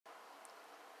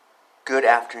Good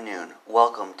afternoon.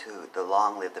 Welcome to the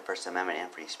Long Live the First Amendment and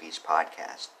Free Speech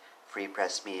podcast. Free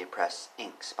Press Media Press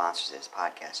Inc. sponsors this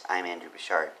podcast. I'm Andrew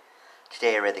Bouchard.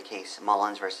 Today I read the case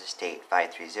Mullins v. State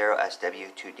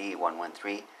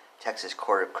 530-SW2D113, Texas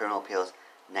Court of Criminal Appeals,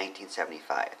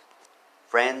 1975.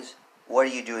 Friends, what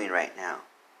are you doing right now?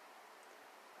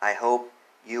 I hope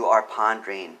you are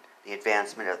pondering the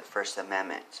advancement of the First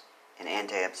Amendment and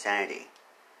anti-obscenity,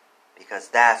 because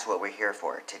that's what we're here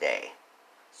for today.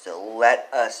 So let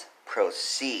us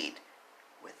proceed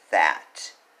with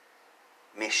that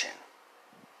mission.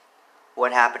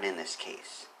 What happened in this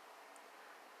case?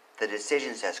 The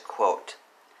decision says, quote,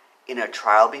 in a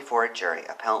trial before a jury,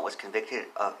 appellant was convicted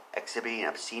of exhibiting an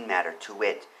obscene matter, to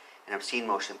wit, an obscene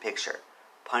motion picture.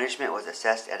 Punishment was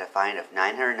assessed at a fine of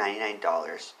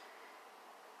 $999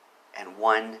 and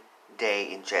 1 day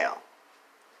in jail.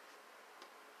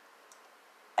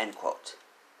 End quote.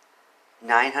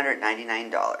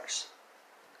 $999.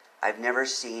 I've never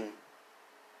seen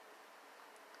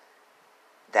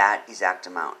that exact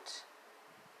amount.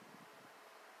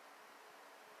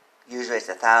 Usually it's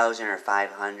 $1,000 or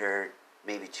 $500,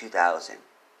 maybe $2,000,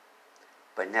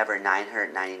 but never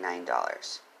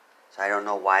 $999. So I don't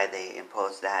know why they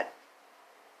imposed that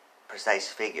precise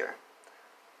figure.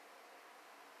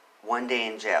 1 day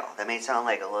in jail. That may sound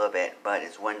like a little bit, but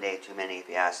it's 1 day too many if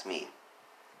you ask me.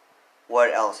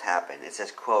 What else happened? It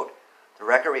says, quote, the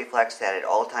record reflects that at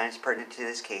all times pertinent to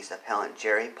this case, appellant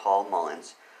Jerry Paul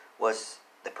Mullins was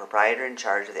the proprietor in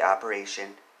charge of the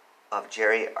operation of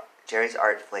Jerry's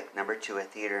Art Flick No. 2, a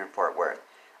theater in Fort Worth.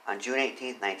 On June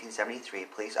 18, 1973,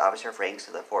 police officer Franks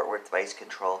of the Fort Worth Vice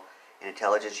Control and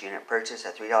Intelligence Unit purchased a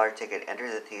 $3 ticket,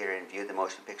 entered the theater, and viewed the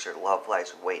motion picture Love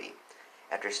Lies Waiting.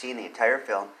 After seeing the entire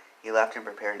film, he left and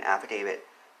prepared an affidavit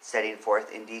setting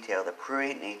forth in detail the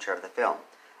prurient nature of the film.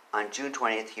 On June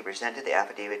 20th, he presented the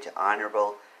affidavit to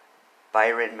Honorable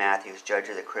Byron Matthews, Judge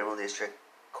of the Criminal District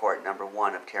Court No.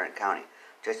 1 of Tarrant County.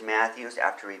 Judge Matthews,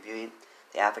 after reviewing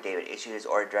the affidavit, issued his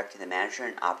order directing the manager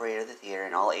and operator of the theater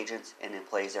and all agents and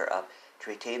employees thereof to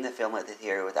retain the film at the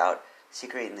theater without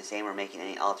secreting the same or making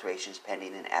any alterations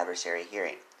pending an adversary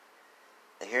hearing.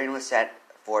 The hearing was set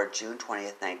for June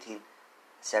 20th,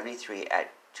 1973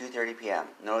 at 2:30 p.m.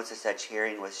 Notice of such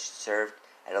hearing was served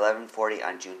at 11:40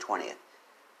 on June 20th.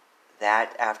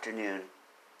 That afternoon,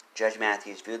 Judge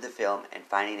Matthews viewed the film and,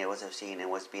 finding it was obscene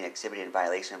and was being exhibited in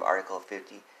violation of Article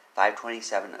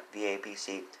 527 of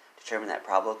VAPC, determined that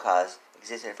probable cause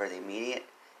existed for the immediate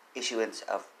issuance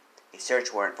of a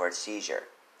search warrant for its seizure.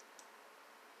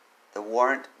 The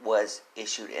warrant was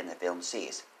issued and the film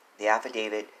seized. The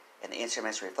affidavit and the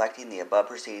instruments reflecting the above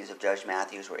proceedings of Judge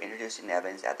Matthews were introduced in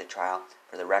evidence at the trial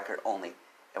for the record only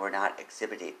and were not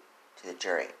exhibited to the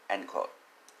jury. End quote.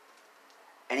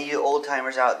 Any of you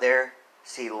old-timers out there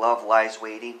see Love Lies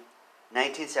Waiting?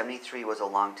 1973 was a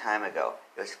long time ago.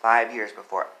 It was 5 years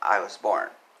before I was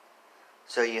born.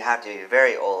 So you have to be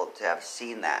very old to have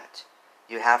seen that.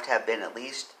 You have to have been at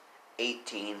least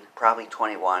 18, probably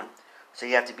 21. So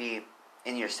you have to be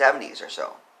in your 70s or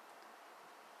so.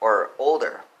 Or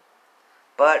older.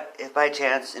 But if by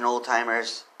chance an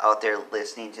old-timers out there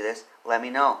listening to this, let me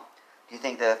know. Do you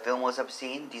think the film was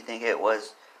obscene? Do you think it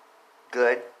was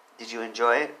good? Did you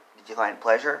enjoy it? Did you find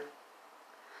pleasure?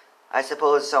 I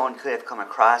suppose someone could have come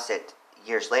across it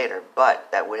years later, but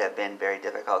that would have been very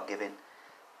difficult given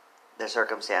the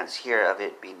circumstance here of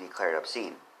it being declared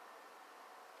obscene.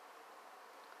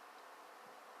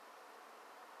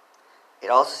 It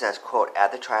also says, quote,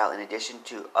 at the trial, in addition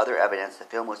to other evidence, the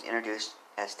film was introduced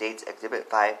as State's Exhibit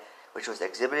 5, which was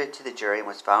exhibited to the jury and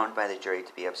was found by the jury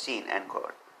to be obscene, end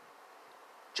quote.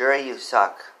 Jury, you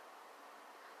suck.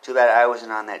 Too bad I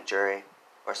wasn't on that jury,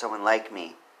 or someone like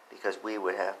me, because we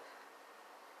would have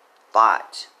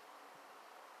fought.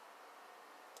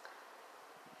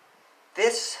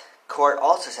 This court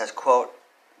also says, quote,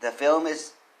 the film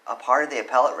is a part of the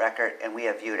appellate record and we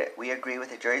have viewed it. We agree with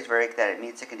the jury's verdict that it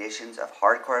meets the conditions of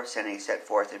hardcore obscenity set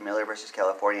forth in Miller v.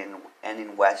 California and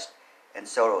in West and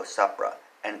Soto Supra,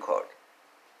 end quote.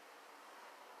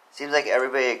 Seems like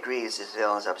everybody agrees this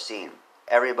film is obscene.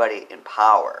 Everybody in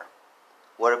power.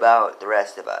 What about the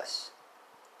rest of us?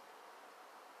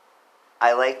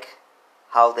 I like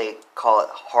how they call it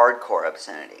hardcore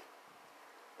obscenity.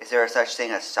 Is there a such thing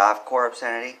as softcore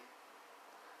obscenity?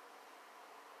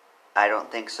 I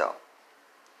don't think so.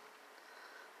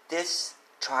 This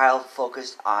trial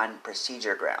focused on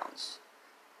procedure grounds.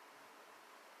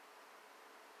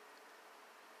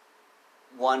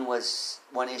 One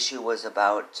issue was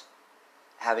about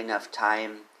having enough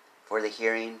time for the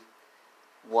hearing.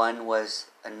 One was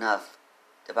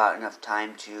about enough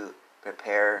time to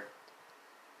prepare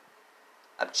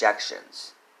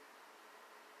objections.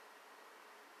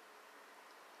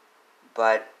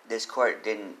 But this court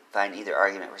didn't find either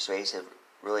argument persuasive,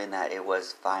 ruling that it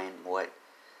was fine what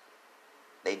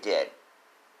they did.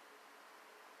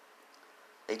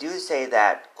 They do say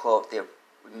that, quote, the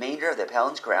remainder of the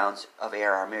appellant's grounds of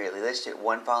error are merely listed,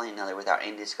 one following another, without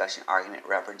any discussion, argument,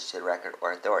 reference to the record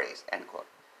or authorities, end quote.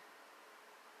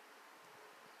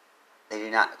 They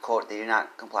do not, quote, they do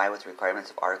not comply with the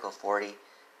requirements of Article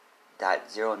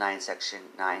 40.09, Section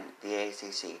 9,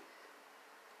 VACC,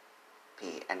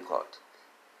 end quote.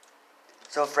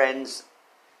 So, friends,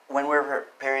 when we're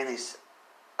preparing these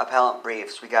appellant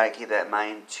briefs, we got to keep that in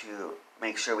mind to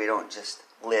make sure we don't just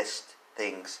list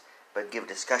things, but give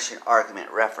discussion, argument,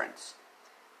 reference,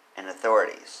 and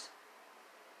authorities.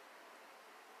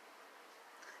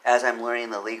 As I'm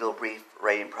learning the legal brief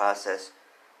writing process,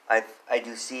 I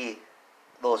do see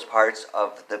those parts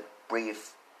of the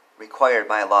brief required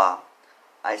by law.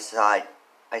 I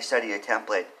studied a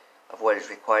template of what is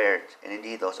required, and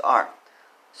indeed those are.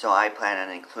 So I plan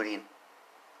on including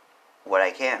what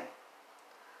I can.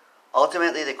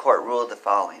 Ultimately, the court ruled the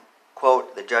following,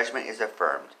 quote, the judgment is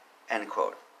affirmed, end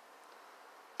quote.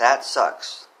 That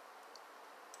sucks.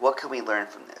 What can we learn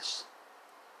from this?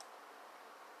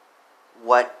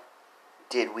 What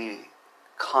did we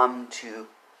come to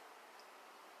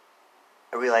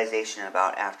a realization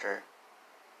about after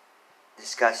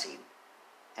discussing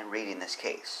and reading this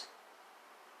case?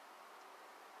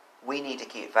 We need to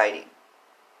keep fighting.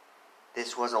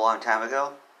 This was a long time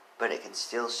ago, but it can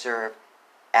still serve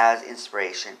as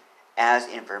inspiration, as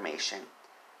information,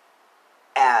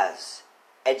 as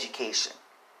education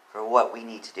for what we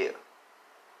need to do.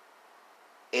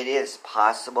 It is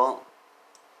possible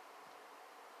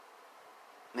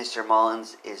Mr.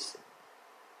 Mullins is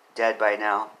dead by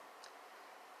now.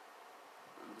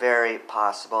 Very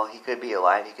possible. He could be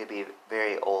alive. He could be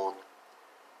very old.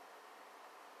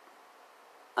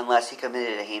 Unless he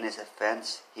committed a heinous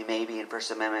offense, he may be in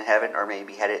First Amendment heaven or may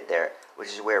be headed there, which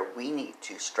is where we need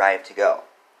to strive to go.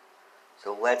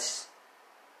 So let's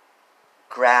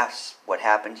grasp what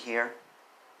happened here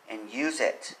and use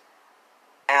it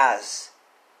as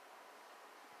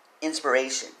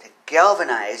inspiration to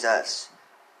galvanize us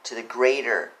to the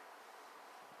greater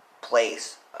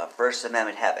place of First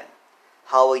Amendment heaven.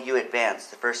 How will you advance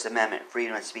the First Amendment,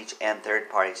 freedom of speech, and third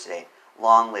parties today?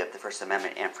 Long live the First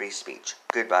Amendment and free speech.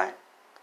 Goodbye.